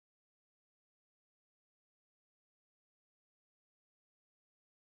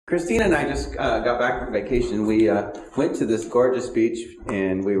Christina and I just got back from vacation. We went to this gorgeous beach,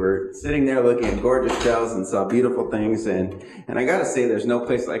 and we were sitting there looking at gorgeous shells and saw beautiful things. And I got to say, there's no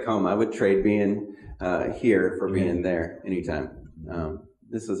place like home. I would trade being here for being there anytime.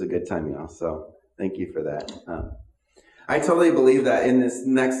 This was a good time, y'all. So thank you for that. I totally believe that in this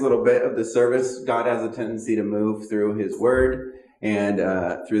next little bit of the service, God has a tendency to move through His Word and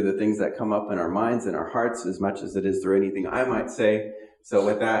through the things that come up in our minds and our hearts, as much as it is through anything I might say. So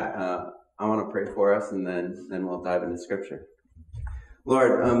with that, I want to pray for us, and then we'll dive into Scripture.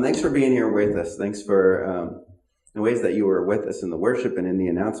 Lord, thanks for being here with us. Thanks for the ways that you were with us in the worship and in the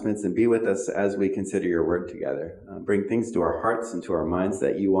announcements, and be with us as we consider your word together. Bring things to our hearts and to our minds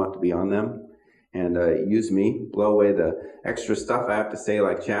that you want to be on them. And use me, blow away the extra stuff I have to say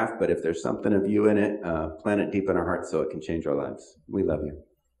like chaff, but if there's something of you in it, plant it deep in our hearts so it can change our lives. We love you.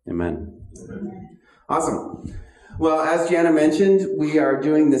 Amen. Awesome. Well, as Jana mentioned, we are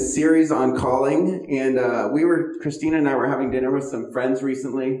doing this series on calling, and Christina and I were having dinner with some friends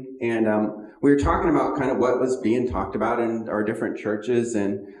recently, and we were talking about kind of what was being talked about in our different churches,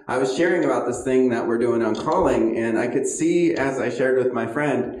 and I was sharing about this thing that we're doing on calling, and I could see, as I shared with my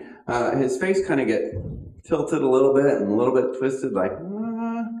friend, his face kind of get tilted a little bit and a little bit twisted, like,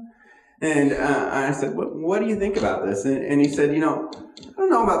 and I said, what do you think about this? And he said, I don't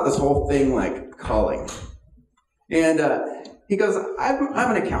know about this whole thing like calling. And he goes, I'm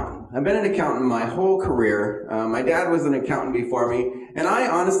an accountant. I've been an accountant my whole career. My dad was an accountant before me, and I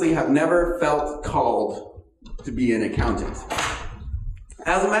honestly have never felt called to be an accountant.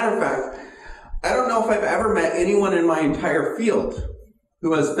 As a matter of fact, I don't know if I've ever met anyone in my entire field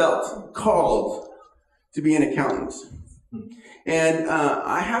who has felt called to be an accountant. And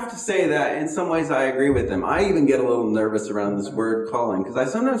I have to say that in some ways I agree with them. I even get a little nervous around this word calling, because I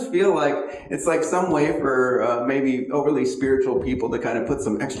sometimes feel like it's like some way for maybe overly spiritual people to kind of put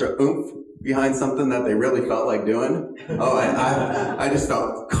some extra oomph behind something that they really felt like doing. Oh, I just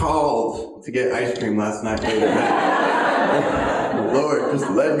felt called to get ice cream last night late at night. The Lord just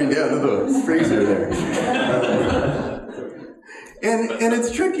led me down to the freezer there. And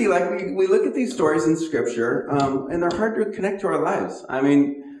it's tricky, like we look at these stories in Scripture, and they're hard to connect to our lives. I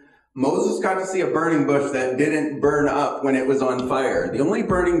mean, Moses got to see a burning bush that didn't burn up when it was on fire. The only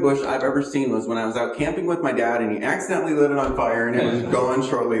burning bush I've ever seen was when I was out camping with my dad, and he accidentally lit it on fire, and it was gone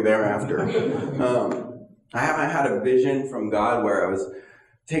shortly thereafter. I haven't had a vision from God where I was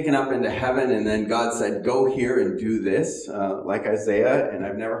taken up into heaven, and then God said, go here and do this, like Isaiah, and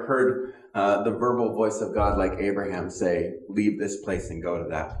I've never heard the verbal voice of God like Abraham say, leave this place and go to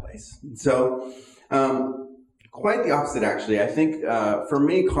that place. So, quite the opposite, actually. I think for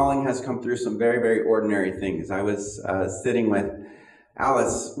me, calling has come through some very, very ordinary things. I was sitting with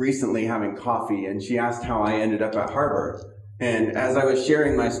Alice recently having coffee, and she asked how I ended up at Harbor. And as I was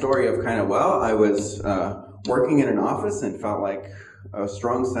sharing my story of kind of, I was working in an office and felt like a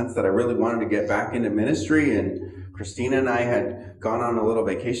strong sense that I really wanted to get back into ministry, and Christina and I had gone on a little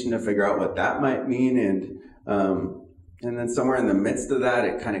vacation to figure out what that might mean, and then somewhere in the midst of that,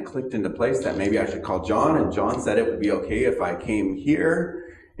 it kind of clicked into place that maybe I should call John, and John said it would be okay if I came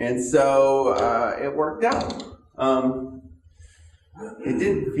here, and so it worked out. It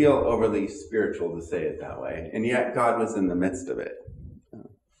didn't feel overly spiritual to say it that way, and yet God was in the midst of it.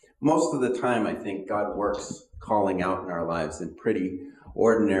 Most of the time, I think God works calling out in our lives in pretty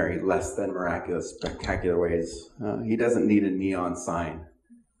ordinary, less than miraculous, spectacular ways. He doesn't need a neon sign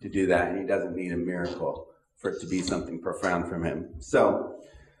to do that, and he doesn't need a miracle for it to be something profound from him. So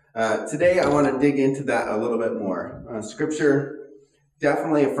today I want to dig into that a little bit more. Scripture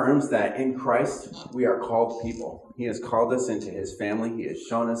definitely affirms that in Christ we are called people. He has called us into his family. He has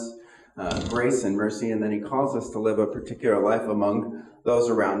shown us grace and mercy, and then he calls us to live a particular life among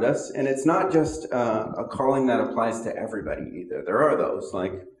those around us. And it's not just a calling that applies to everybody either. There are those,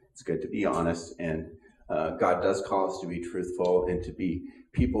 like, it's good to be honest, and God does call us to be truthful and to be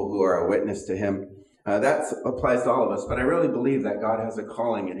people who are a witness to him. That applies to all of us, but I really believe that God has a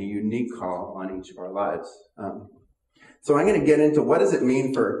calling and a unique call on each of our lives. So I'm going to get into what does it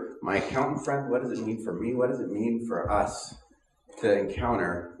mean for my accountant friend? What does it mean for me? What does it mean for us to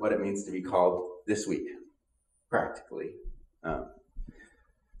encounter what it means to be called this week, practically?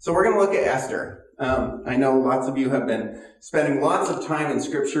 So we're going to look at Esther. I know lots of you have been spending lots of time in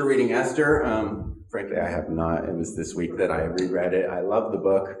Scripture reading Esther. Frankly, I have not. It was this week that I reread it. I love the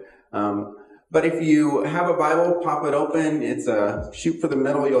book. But if you have a Bible, pop it open. It's a shoot for the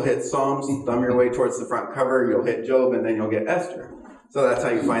middle. You'll hit Psalms, thumb your way towards the front cover. You'll hit Job, and then you'll get Esther. So that's how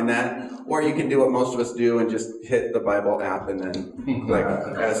you find that. Or you can do what most of us do and just hit the Bible app and then click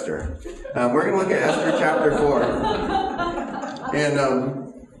Esther. We're going to look at Esther chapter 4. And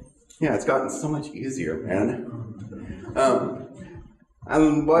Yeah, it's gotten so much easier, man.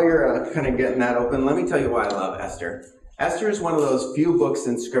 While you're kind of getting that open, let me tell you why I love Esther. Esther is one of those few books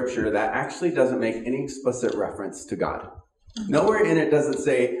in Scripture that actually doesn't make any explicit reference to God. Nowhere in it does it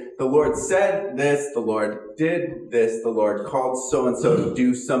say, the Lord said this, the Lord did this, the Lord called so-and-so to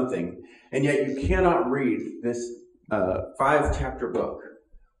do something. And yet you cannot read this 5-chapter book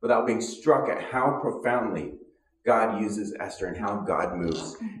without being struck at how profoundly God uses Esther and how God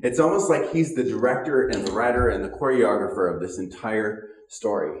moves. It's almost like he's the director and the writer and the choreographer of this entire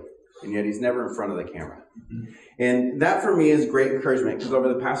story. And yet he's never in front of the camera. And that for me is great encouragement, because over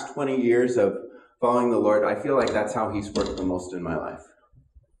the past 20 years of following the Lord, I feel like that's how he's worked the most in my life.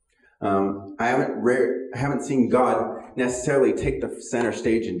 I haven't seen God necessarily take the center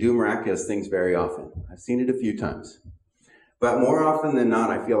stage and do miraculous things very often. I've seen it a few times. But more often than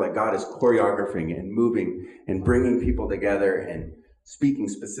not, I feel like God is choreographing and moving and bringing people together and speaking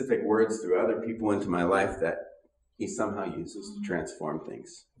specific words through other people into my life that he somehow uses to transform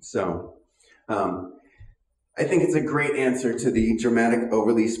things. So I think it's a great answer to the dramatic,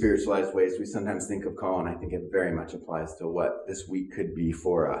 overly spiritualized ways we sometimes think of call, and I think it very much applies to what this week could be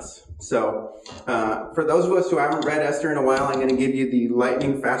for us. So for those of us who haven't read Esther in a while, I'm going to give you the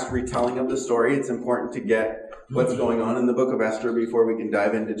lightning fast retelling of the story. It's important to get what's going on in the book of Esther before we can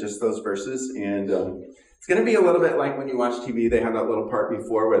dive into just those verses. And it's going to be a little bit like when you watch TV, they have that little part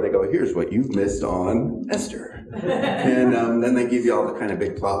before where they go, here's what you've missed on Esther. And then they give you all the kind of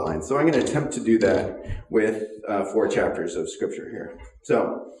big plot lines. So I'm going to attempt to do that with 4 chapters of scripture here.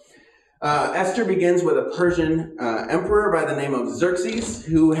 So Esther begins with a Persian emperor by the name of Xerxes,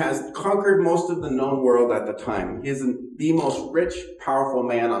 who has conquered most of the known world at the time. He is the most rich, powerful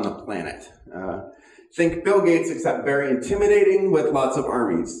man on the planet. Think Bill Gates, except very intimidating with lots of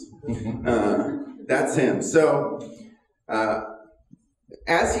armies. That's him. So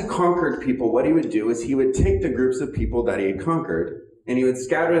as he conquered people, what he would do is he would take the groups of people that he had conquered and he would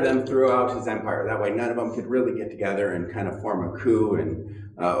scatter them throughout his empire. That way none of them could really get together and kind of form a coup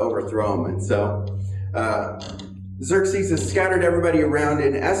and overthrow him. And so Xerxes has scattered everybody around,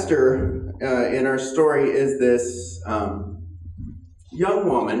 and Esther in our story is this young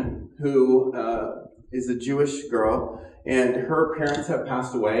woman who is a Jewish girl, and her parents have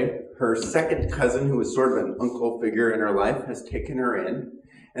passed away. Her second cousin, who was sort of an uncle figure in her life, has taken her in,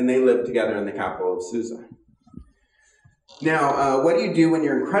 and they live together in the capital of Susa. Now, what do you do when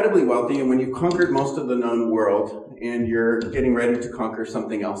you're incredibly wealthy and when you've conquered most of the known world and you're getting ready to conquer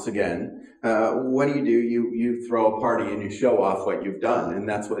something else again? What do? You throw a party and you show off what you've done, and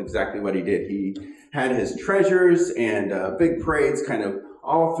that's exactly what he did. He had his treasures and big parades kind of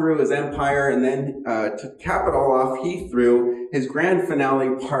all through his empire, and then to cap it all off, he threw his grand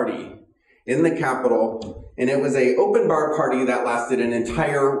finale party in the capital, and it was an open bar party that lasted an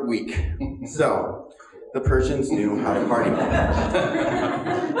entire week. So the Persians knew how to party.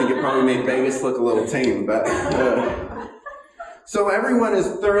 I think it probably made Vegas look a little tame, but so everyone is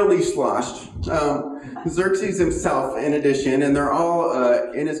thoroughly sloshed. Xerxes himself, in addition, and they're all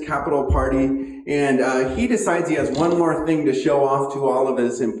in his capital party. And he decides he has one more thing to show off to all of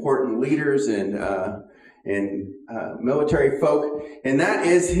his important leaders and military folk, and that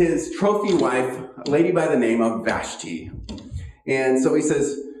is his trophy wife, a lady by the name of Vashti. And so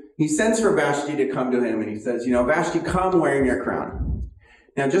he sends for Vashti to come to him, and he says, Vashti, come wearing your crown.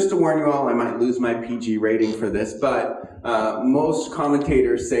 Now, just to warn you all, I might lose my PG rating for this, but most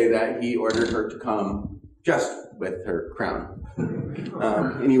commentators say that he ordered her to come just with her crown.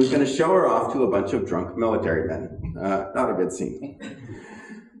 And he was going to show her off to a bunch of drunk military men. Not a good scene.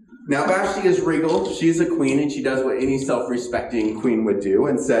 Now, Vashti is regal. She's a queen, and she does what any self-respecting queen would do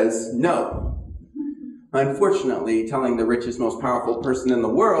and says no. Unfortunately, telling the richest, most powerful person in the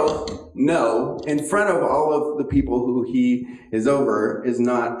world no in front of all of the people who he is over is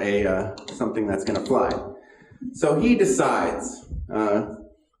not something that's going to fly. So he decides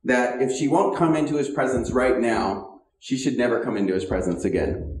that if she won't come into his presence right now, she should never come into his presence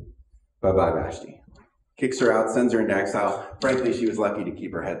again. Bye-bye, Vashti. Kicks her out, sends her into exile. Frankly, she was lucky to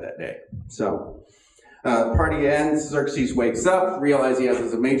keep her head that day. So, party ends. Xerxes wakes up, realizes he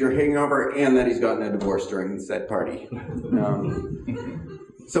has a major hangover, and that he's gotten a divorce during said party.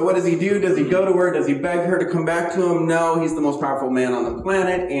 So what does he do? Does he go to her? Does he beg her to come back to him? No, he's the most powerful man on the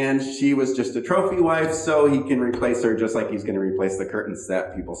planet, and she was just a trophy wife, so he can replace her just like he's going to replace the curtains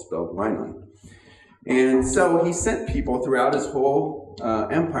that people spilled wine on. And so he sent people throughout his whole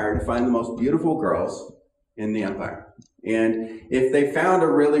empire to find the most beautiful girls in the empire. And if they found a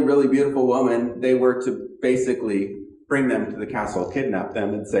really, really beautiful woman, they were to basically bring them to the castle, kidnap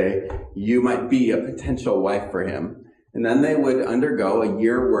them, and say, you might be a potential wife for him. And then they would undergo a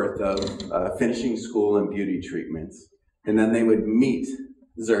year worth of finishing school and beauty treatments. And then they would meet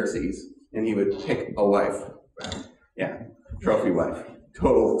Xerxes, and he would pick a wife. Yeah, trophy wife.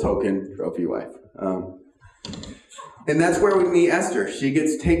 Total token trophy wife. And that's where we meet Esther. She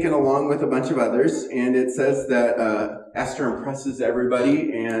gets taken along with a bunch of others, and it says that Esther impresses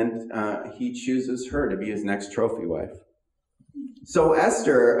everybody, and he chooses her to be his next trophy wife. So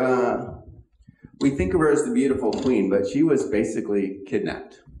Esther, we think of her as the beautiful queen, but she was basically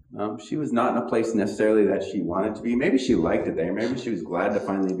kidnapped. She was not in a place necessarily that she wanted to be. Maybe she liked it there. Maybe she was glad to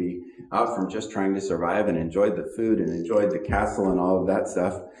finally be out from just trying to survive and enjoyed the food and enjoyed the castle and all of that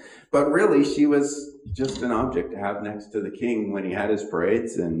stuff. But really, she was just an object to have next to the king when he had his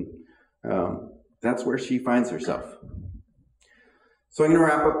parades, and that's where she finds herself. So I'm going to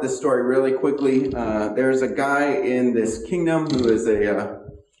wrap up this story really quickly. There's a guy in this kingdom who is a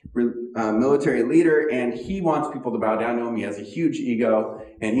military leader, and he wants people to bow down to him. He has a huge ego,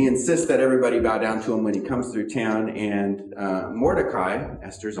 and he insists that everybody bow down to him when he comes through town. And Mordecai,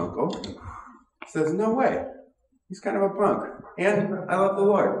 Esther's uncle, says, "No way. He's kind of a punk. And I love the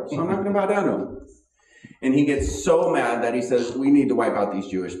Lord, so I'm not going to bow down to him." And he gets so mad that he says, "We need to wipe out these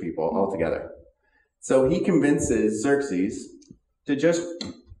Jewish people altogether." So he convinces Xerxes to just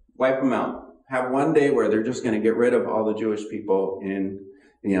wipe them out. Have one day where they're just going to get rid of all the Jewish people in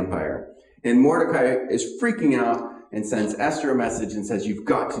the empire. And Mordecai is freaking out and sends Esther a message and says, "You've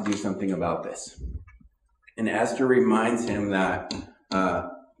got to do something about this." And Esther reminds him that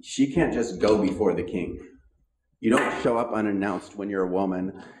she can't just go before the king. You don't show up unannounced when you're a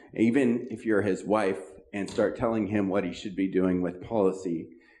woman, even if you're his wife, and start telling him what he should be doing with policy.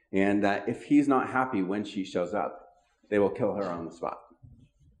 And that if he's not happy when she shows up, they will kill her on the spot.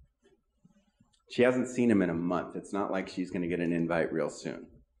 She hasn't seen him in a month. It's not like she's going to get an invite real soon.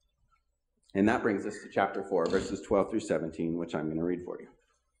 And that brings us to chapter 4, verses 12 through 17, which I'm going to read for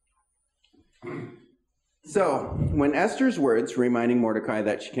you. So, when Esther's words reminding Mordecai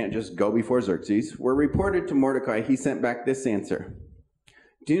that she can't just go before Xerxes were reported to Mordecai, he sent back this answer: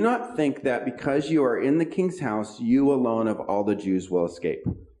 "Do not think that because you are in the king's house, you alone of all the Jews will escape.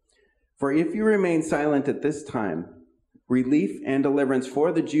 For if you remain silent at this time, relief and deliverance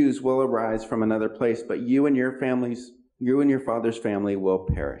for the Jews will arise from another place, but you and your father's family will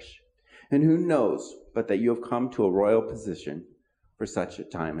perish. And who knows but that you have come to a royal position for such a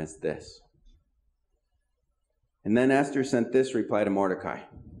time as this." And then Esther sent this reply to Mordecai: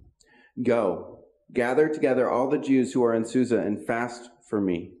 "Go, gather together all the Jews who are in Susa and fast for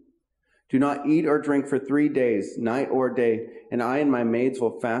me. Do not eat or drink for 3 days, night or day, and I and my maids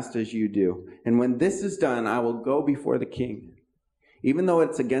will fast as you do. And when this is done, I will go before the king, even though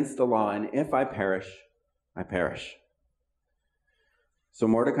it's against the law, and if I perish, I perish." So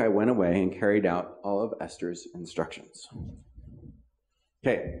Mordecai went away and carried out all of Esther's instructions.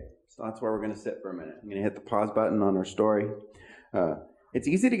 Okay, so that's where we're going to sit for a minute. I'm going to hit the pause button on our story. It's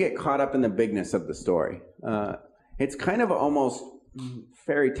easy to get caught up in the bigness of the story. It's kind of almost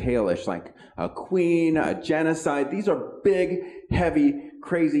fairy tale-ish, like a queen, a genocide. These are big, heavy,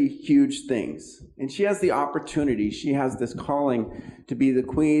 crazy, huge things. And she has the opportunity. She has this calling to be the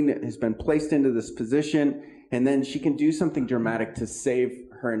queen, has been placed into this position, and then she can do something dramatic to save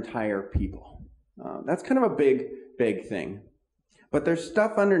her entire people. That's kind of a big, big thing. But there's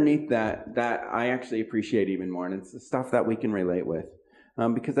stuff underneath that I actually appreciate even more, and it's the stuff that we can relate with.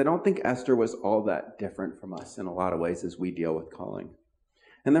 Because I don't think Esther was all that different from us in a lot of ways as we deal with calling.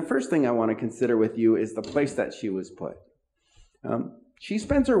 And the first thing I want to consider with you is the place that she was put. She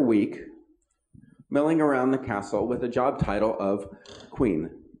spends her week milling around the castle with a job title of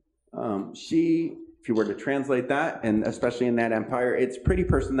queen. She, if you were to translate that, and especially in that empire, it's pretty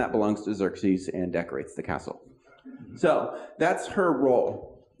person that belongs to Xerxes and decorates the castle. So that's her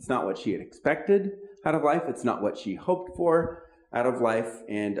role. It's not what she had expected out of life. It's not what she hoped for out of life.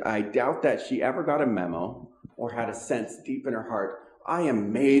 And I doubt that she ever got a memo or had a sense deep in her heart, I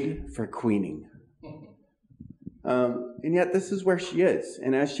am made for queening. And yet this is where she is.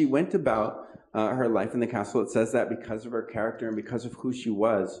 And as she went about her life in the castle, it says that because of her character and because of who she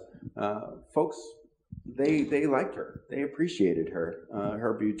was, folks, they liked her. They appreciated her.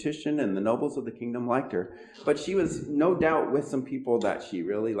 Her beautician and the nobles of the kingdom liked her. But she was no doubt with some people that she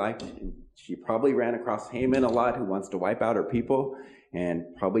really liked. And she probably ran across Haman a lot, who wants to wipe out her people, and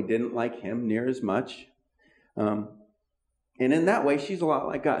probably didn't like him near as much. And in that way, she's a lot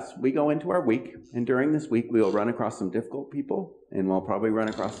like us. We go into our week, and during this week, we'll run across some difficult people, and we'll probably run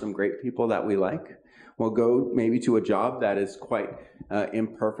across some great people that we like. We'll go maybe to a job that is quite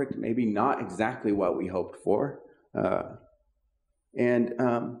imperfect, maybe not exactly what we hoped for. And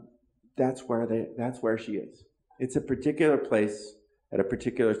that's where she is. It's a particular place at a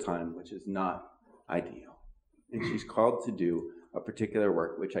particular time, which is not ideal. And she's called to do a particular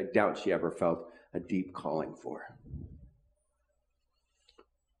work, which I doubt she ever felt a deep calling for.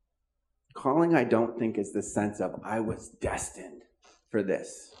 Calling, I don't think, is the sense of, I was destined for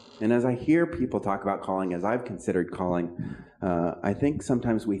this. And as I hear people talk about calling, as I've considered calling, I think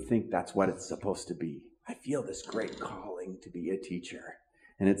sometimes we think that's what it's supposed to be. I feel this great calling to be a teacher,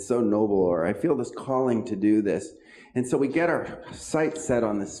 and it's so noble, or I feel this calling to do this. And so we get our sights set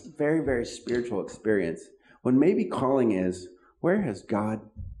on this very, very spiritual experience, when maybe calling is, where has God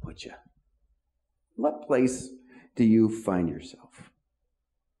put you? What place do you find yourself?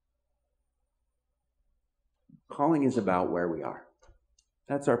 Calling is about where we are.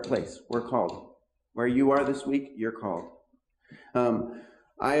 That's our place. We're called. Where you are this week, you're called.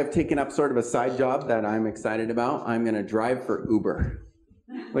 I have taken up sort of a side job that I'm excited about. I'm going to drive for Uber,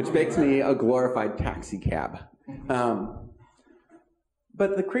 which makes me a glorified taxi cab. But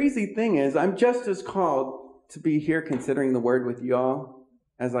the crazy thing is, I'm just as called to be here considering the word with y'all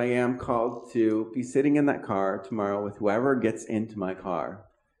as I am called to be sitting in that car tomorrow with whoever gets into my car.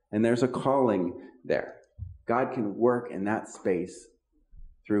 And there's a calling there. God can work in that space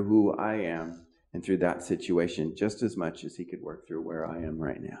through who I am and through that situation just as much as he could work through where I am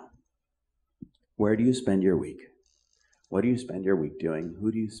right now. Where do you spend your week? What do you spend your week doing?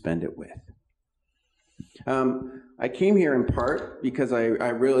 Who do you spend it with? I came here in part because I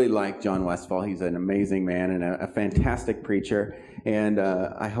really like John Westfall. He's an amazing man and a fantastic preacher, and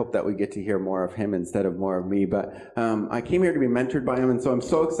I hope that we get to hear more of him instead of more of me. But I came here to be mentored by him, and so I'm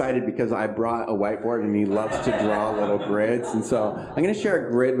so excited because I brought a whiteboard, and he loves to draw little grids. And so I'm going to share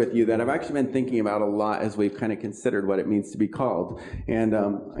a grid with you that I've actually been thinking about a lot as we've kind of considered what it means to be called. And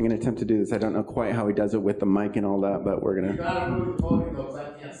I'm going to attempt to do this. I don't know quite how he does it with the mic and all that, but we're going to... You got to move the podium, though, because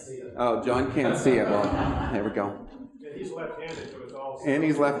I can't see it. Oh, John can't see it. Well, there we go. And he's left-handed, so it's all... And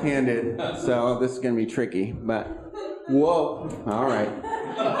he's left-handed, so this is going to be tricky, but whoa, all right.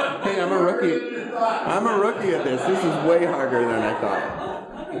 Hey, I'm a rookie. I'm a rookie at this. This is way harder than I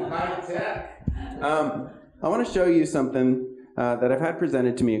thought. High-tech. I want to show you something that I've had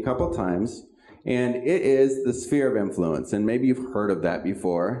presented to me a couple times, and it is the sphere of influence, and maybe you've heard of that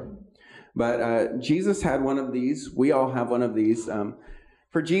before, but Jesus had one of these. We all have one of these.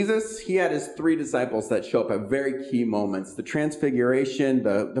 For Jesus, he had his 3 disciples that show up at very key moments. The transfiguration,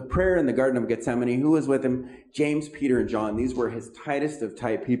 the prayer in the Garden of Gethsemane. Who was with him? James, Peter, and John. These were his tightest of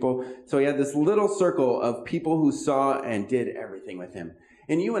tight people. So he had this little circle of people who saw and did everything with him.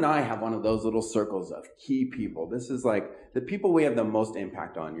 And you and I have one of those little circles of key people. This is like the people we have the most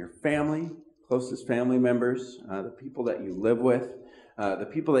impact on. Your family, closest family members, the people that you live with, the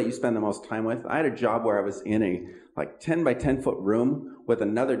people that you spend the most time with. I had a job where I was in a 10 by 10 foot room with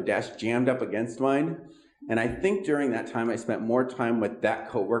another desk jammed up against mine. And I think during that time I spent more time with that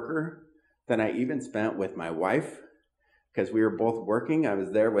coworker than I even spent with my wife, because we were both working. I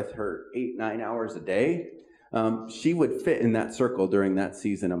was there with her 8-9 hours a day. She would fit in that circle during that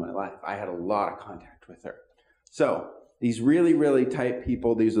season of my life. I had a lot of contact with her. So these really, really tight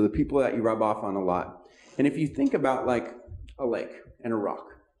people, these are the people that you rub off on a lot. And if you think about like a lake and a rock,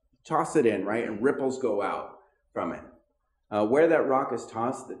 toss it in, right? And ripples go out from it. Where that rock is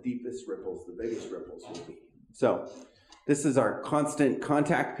tossed, the deepest ripples, the biggest ripples will be. So this is our constant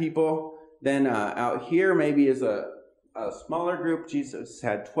contact people. Then out here maybe is a smaller group. Jesus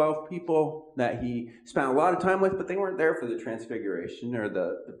had 12 people that he spent a lot of time with, but they weren't there for the transfiguration or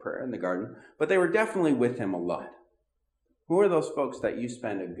the prayer in the garden, but they were definitely with him a lot. Who are those folks that you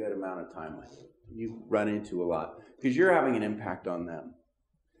spend a good amount of time with? You run into a lot because you're having an impact on them.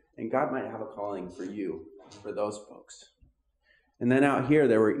 And God might have a calling for you, for those folks. And then out here,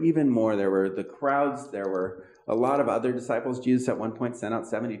 there were even more. There were the crowds. There were a lot of other disciples. Jesus at one point sent out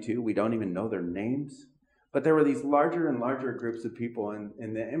 72. We don't even know their names. But there were these larger and larger groups of people,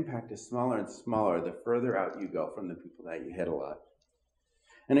 and the impact is smaller and smaller the further out you go from the people that you hit a lot.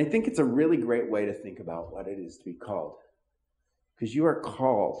 And I think it's a really great way to think about what it is to be called. Because you are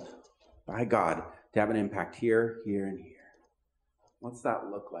called by God to have an impact here, here, and here. What's that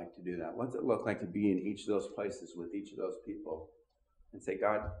look like to do that? What's it look like to be in each of those places with each of those people and say,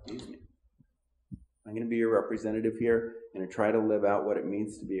 God, use me. I'm going to be your representative here. I'm going to try to live out what it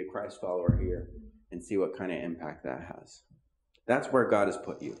means to be a Christ follower here and see what kind of impact that has. That's where God has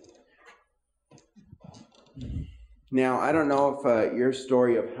put you. Now, I don't know if your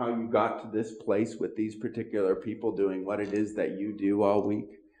story of how you got to this place with these particular people doing what it is that you do all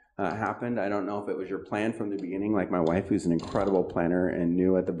week happened. I don't know if it was your plan from the beginning, like my wife, who's an incredible planner and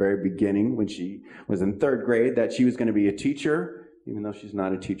knew at the very beginning when she was in 3rd grade that she was going to be a teacher, even though she's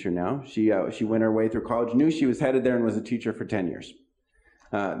not a teacher now. She went her way through college, knew she was headed there, and was a teacher for 10 years.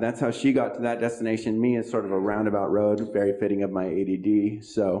 That's how she got to that destination. Me, it's sort of a roundabout road, very fitting of my ADD.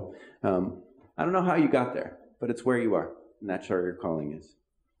 So I don't know how you got there, but it's where you are, and that's where your calling is.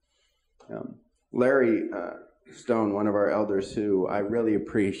 Larry Stone, one of our elders, who I really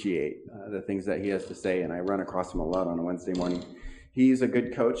appreciate the things that he has to say, and I run across him a lot on a Wednesday morning. He's a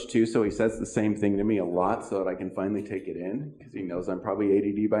good coach, too, so he says the same thing to me a lot so that I can finally take it in, because he knows I'm probably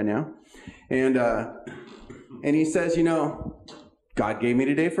ADD by now. And he says, God gave me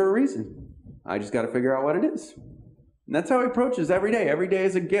today for a reason. I just got to figure out what it is. And that's how he approaches every day. Every day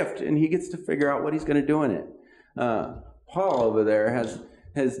is a gift, and he gets to figure out what he's going to do in it. Paul over there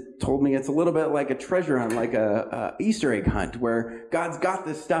has told me it's a little bit like a treasure hunt, like a Easter egg hunt, where God's got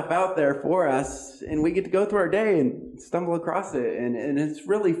this stuff out there for us, and we get to go through our day and stumble across it, and it's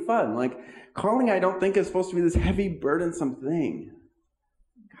really fun. Like, calling, I don't think, is supposed to be this heavy, burdensome thing.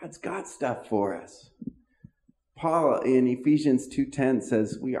 God's got stuff for us. Paul in Ephesians 2:10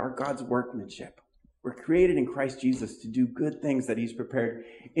 says, we are God's workmanship. We're created in Christ Jesus to do good things that he's prepared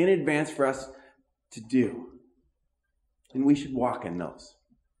in advance for us to do. And we should walk in those.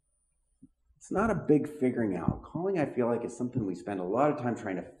 It's not a big figuring out. Calling, I feel like, is something we spend a lot of time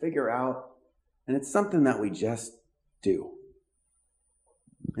trying to figure out, and it's something that we just do.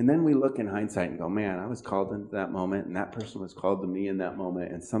 And then we look in hindsight and go, man, I was called into that moment, and that person was called to me in that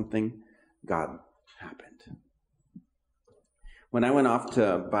moment, and something, God, happened. When I went off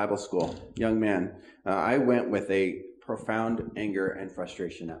to Bible school, young man, I went with a profound anger and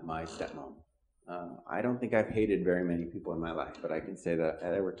frustration at my stepmom. I don't think I've hated very many people in my life, but I can say that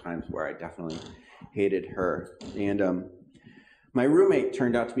there were times where I definitely hated her. And my roommate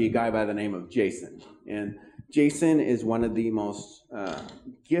turned out to be a guy by the name of Jason. And Jason is one of the most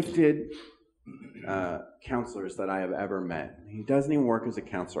gifted counselors that I have ever met. He doesn't even work as a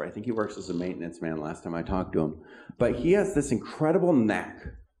counselor. I think he works as a maintenance man last time I talked to him. But he has this incredible knack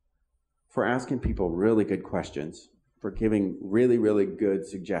for asking people really good questions, for giving really, really good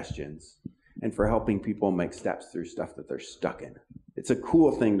suggestions, and for helping people make steps through stuff that they're stuck in. It's a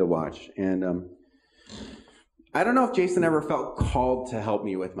cool thing to watch. And I don't know if Jason ever felt called to help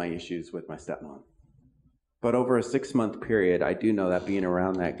me with my issues with my stepmom. But over a 6-month period, I do know that being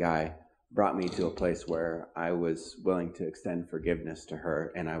around that guy brought me to a place where I was willing to extend forgiveness to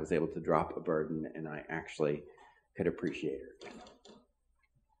her, and I was able to drop a burden, and I actually could appreciate her.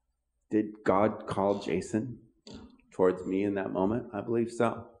 Did God call Jason towards me in that moment? I believe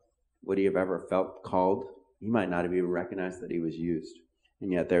so. Would he have ever felt called? He might not have even recognized that he was used,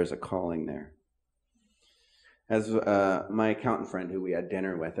 and yet there's a calling there. As my accountant friend who we had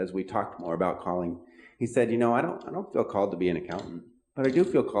dinner with, as we talked more about calling, he said, I don't feel called to be an accountant, but I do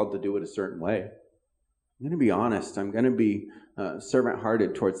feel called to do it a certain way. I'm going to be honest. I'm going to be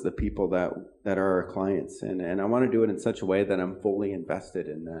servant-hearted towards the people that are our clients, and I want to do it in such a way that I'm fully invested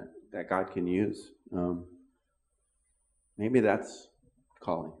in that God can use. Maybe that's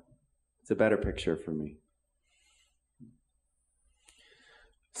calling. It's a better picture for me.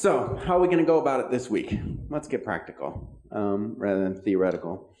 So, how are we going to go about it this week? Let's get practical rather than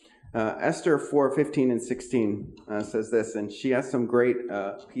theoretical. Esther 4:15 and 16 says this, and she has some great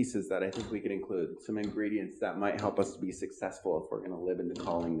pieces that I think we could include, some ingredients that might help us to be successful if we're going to live into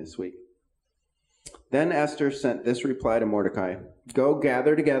calling this week. Then Esther sent this reply to Mordecai, go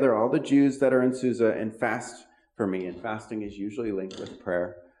gather together all the Jews that are in Susa and fast for me. And fasting is usually linked with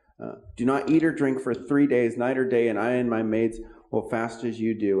prayer. Do not eat or drink for 3 days, night or day, and I and my maids will fast as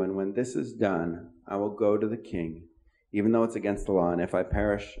you do. And when this is done, I will go to the king, even though it's against the law. And if I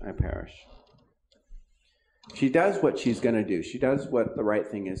perish, I perish. She does what she's going to do. She does what the right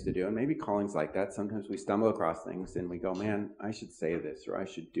thing is to do. And maybe calling's like that. Sometimes we stumble across things and we go, man, I should say this, or I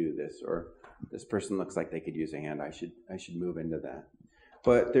should do this, or this person looks like they could use a hand. I should move into that.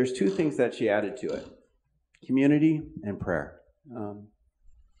 But there's 2 things that she added to it: community and prayer.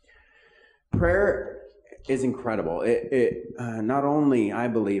 Prayer is incredible. It not only, I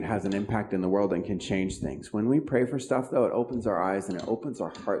believe, has an impact in the world and can change things. When we pray for stuff, though, it opens our eyes and it opens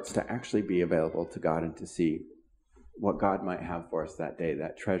our hearts to actually be available to God and to see what God might have for us that day,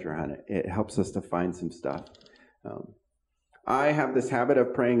 that treasure hunt. It helps us to find some stuff. I have this habit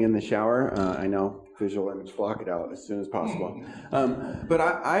of praying in the shower. I know, visual image, block it out as soon as possible. But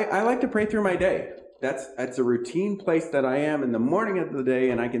I like to pray through my day. That's a routine place that I am in the morning of the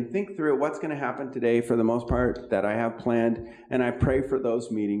day, and I can think through what's going to happen today for the most part that I have planned, and I pray for those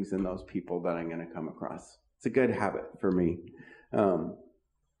meetings and those people that I'm going to come across. It's a good habit for me. But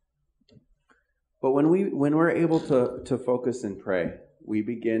when we're able to focus and pray, we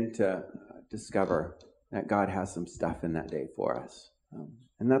begin to discover that God has some stuff in that day for us.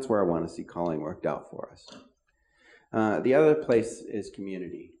 And that's where I want to see calling worked out for us. The other place is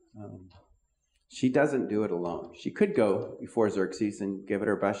community. She doesn't do it alone. She could go before Xerxes and give it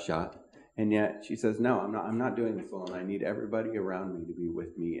her best shot. And yet she says, no, I'm not doing this alone. I need everybody around me to be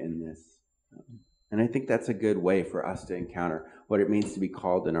with me in this. And I think that's a good way for us to encounter what it means to be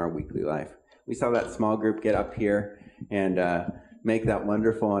called in our weekly life. We saw that small group get up here and make that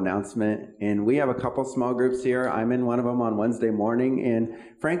wonderful announcement. And we have a couple small groups here. I'm in one of them on Wednesday morning. And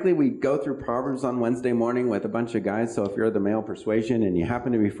frankly, we go through Proverbs on Wednesday morning with a bunch of guys. So if you're the male persuasion and you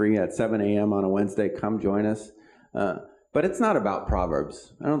happen to be free at 7 a.m. on a Wednesday, come join us. But it's not about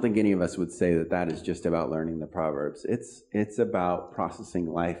Proverbs. I don't think any of us would say that that is just about learning the Proverbs. It's about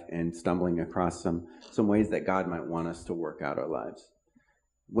processing life and stumbling across some ways that God might want us to work out our lives.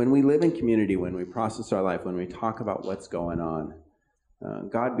 When we live in community, when we process our life, when we talk about what's going on,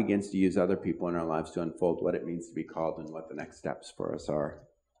 God begins to use other people in our lives to unfold what it means to be called and what the next steps for us are.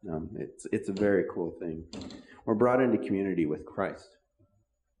 It's a very cool thing. We're brought into community with Christ.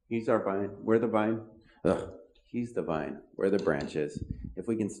 He's our vine. We're the vine. He's the vine. We're the branches. If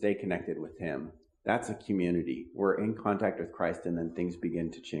we can stay connected with him, that's a community. We're in contact with Christ, and then things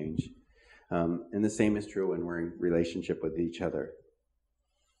begin to change. And the same is true when we're in relationship with each other.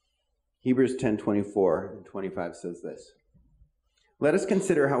 Hebrews 10:24 and 25 says this. Let us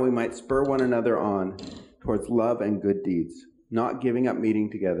consider how we might spur one another on towards love and good deeds, not giving up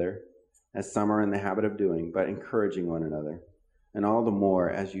meeting together, as some are in the habit of doing, but encouraging one another, and all the more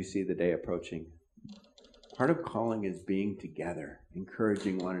as you see the day approaching. Part of calling is being together,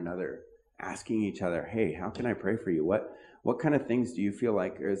 encouraging one another, asking each other, hey, how can I pray for you? What kind of things do you feel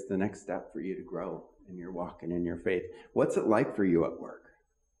like is the next step for you to grow in your walk and in your faith? What's it like for you at work?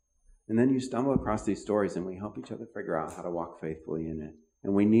 And then you stumble across these stories and we help each other figure out how to walk faithfully in it.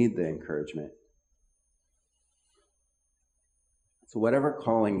 And we need the encouragement. So whatever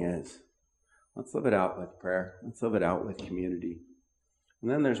calling is, let's live it out with prayer. Let's live it out with community. And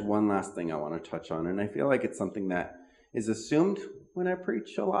then there's one last thing I want to touch on. And I feel like it's something that is assumed when I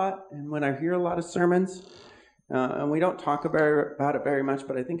preach a lot and when I hear a lot of sermons. And we don't talk about it very much,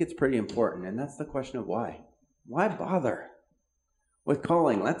 but I think it's pretty important. And that's the question of why. Why bother with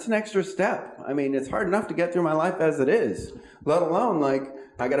calling? That's an extra step. I mean, it's hard enough to get through my life as it is, let alone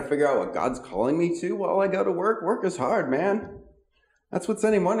I got to figure out what God's calling me to while I go to work. Work is hard, man. That's what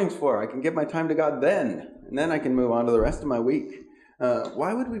Sunday morning's for. I can give my time to God then, and then I can move on to the rest of my week.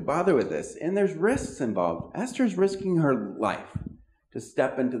 Why would we bother with this? And there's risks involved. Esther's risking her life to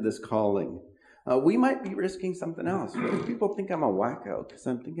step into this calling. We might be risking something else. What if people think I'm a wacko because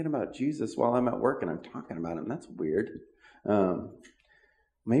I'm thinking about Jesus while I'm at work and I'm talking about him? That's weird.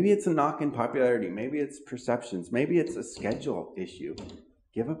 Maybe it's a knock in popularity. Maybe it's perceptions. Maybe it's a schedule issue.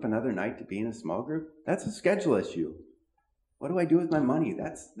 Give up another night to be in a small group? That's a schedule issue. What do I do with my money?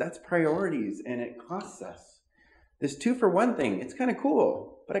 That's priorities, and it costs us. This 2-for-1 thing, it's kind of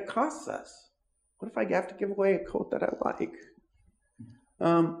cool, but it costs us. What if I have to give away a coat that I like?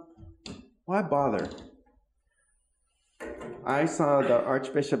 Why bother? I saw the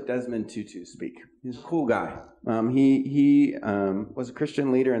Archbishop Desmond Tutu speak. He's a cool guy. He was a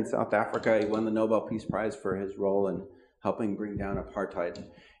Christian leader in South Africa. He won the Nobel Peace Prize for his role in helping bring down apartheid.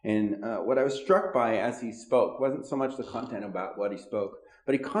 And what I was struck by as he spoke wasn't so much the content about what he spoke,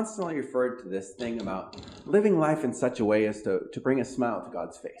 but he constantly referred to this thing about living life in such a way as to bring a smile to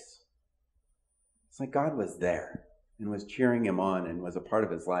God's face. It's like God was there and was cheering him on and was a part of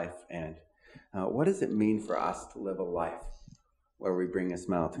his life. And what does it mean for us to live a life where we bring a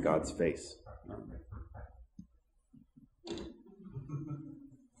smile to God's face?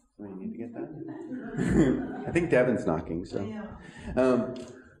 We need to get that? I think Devin's knocking, so.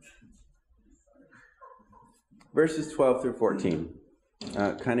 Verses 12 through 14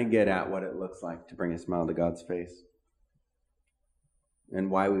 kind of get at what it looks like to bring a smile to God's face and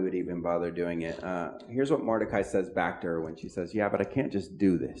why we would even bother doing it. Here's what Mordecai says back to her when she says, yeah, but I can't just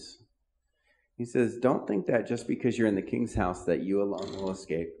do this. He says, don't think that just because you're in the king's house that you alone will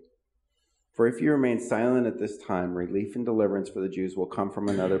escape. For if you remain silent at this time, relief and deliverance for the Jews will come from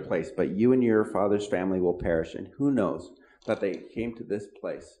another place, but you and your father's family will perish. And who knows that they came to this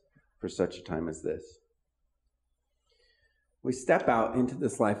place for such a time as this. We step out into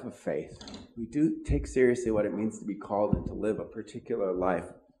this life of faith. We do take seriously what it means to be called and to live a particular life.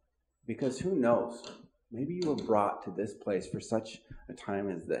 Because who knows? Maybe you were brought to this place for such a time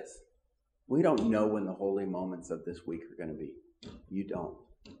as this. We don't know when the holy moments of this week are going to be. You don't.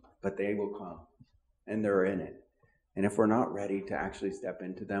 But they will come. And they're in it. And if we're not ready to actually step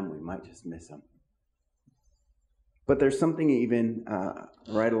into them, we might just miss them. But there's something even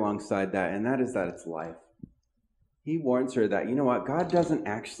right alongside that, and that is that it's life. He warns her that, you know what, God doesn't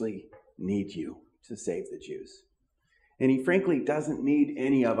actually need you to save the Jews. And he frankly doesn't need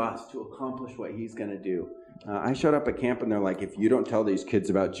any of us to accomplish what he's going to do. I showed up at camp and they're like, if you don't tell these kids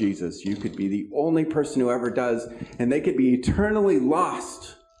about Jesus, you could be the only person who ever does, and they could be eternally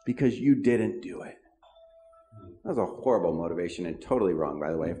lost because you didn't do it. That was a horrible motivation and totally wrong,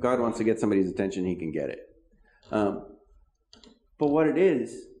 by the way. If God wants to get somebody's attention, he can get it. But what it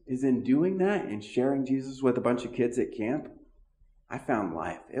is in doing that and sharing Jesus with a bunch of kids at camp, I found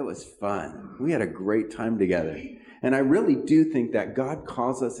life. It was fun. We had a great time together. And I really do think that God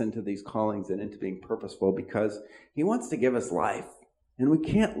calls us into these callings and into being purposeful because he wants to give us life. And we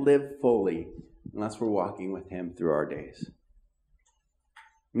can't live fully unless we're walking with him through our days.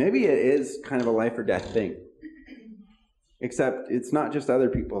 Maybe it is kind of a life or death thing. Except it's not just other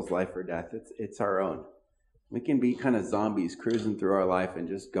people's life or death. It's our own. We can be kind of zombies cruising through our life and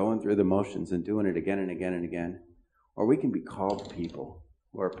just going through the motions and doing it again and again and again. Or we can be called people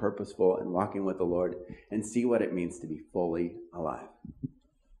who are purposeful and walking with the Lord and see what it means to be fully alive.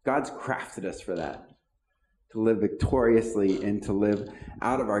 God's crafted us for that, to live victoriously and to live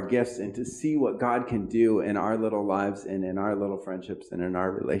out of our gifts and to see what God can do in our little lives and in our little friendships and in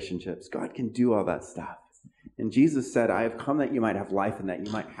our relationships. God can do all that stuff. And Jesus said, I have come that you might have life and that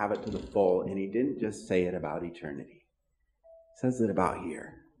you might have it to the full. And he didn't just say it about eternity. He says it about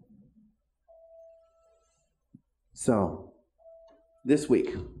here. So, this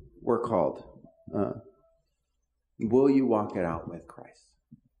week, we're called, will you walk it out with Christ?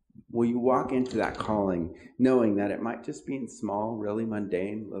 Will you walk into that calling knowing that it might just be in small, really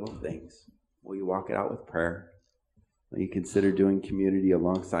mundane little things? Will you walk it out with prayer? Will you consider doing community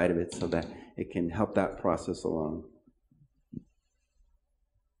alongside of it so that it can help that process along?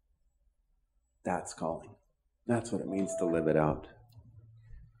 That's calling. That's what it means to live it out.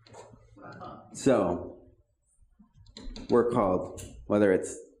 So, we're called, whether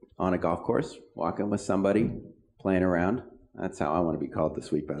it's on a golf course, walking with somebody, playing around. That's how I want to be called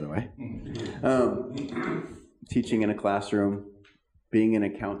this week, by the way. Teaching in a classroom, being an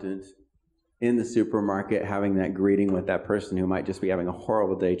accountant, in the supermarket, having that greeting with that person who might just be having a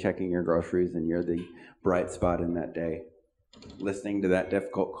horrible day checking your groceries and you're the bright spot in that day. Listening to that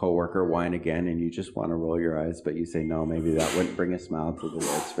difficult coworker whine again and you just want to roll your eyes, but you say, no, maybe that wouldn't bring a smile to the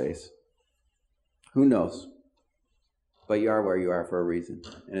Lord's face. Who knows? But you are where you are for a reason,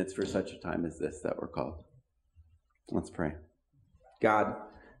 and it's for such a time as this that we're called. Let's pray. God,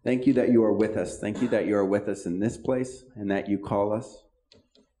 thank you that you are with us. Thank you that you are with us in this place and that you call us.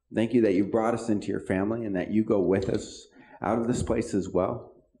 Thank you that you brought us into your family and that you go with us out of this place as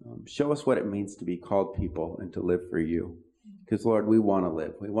well. Show us what it means to be called people and to live for you. Because, Lord, we want to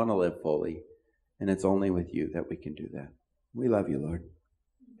live. We want to live fully, and it's only with you that we can do that. We love you, Lord.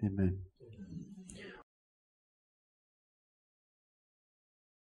 Amen.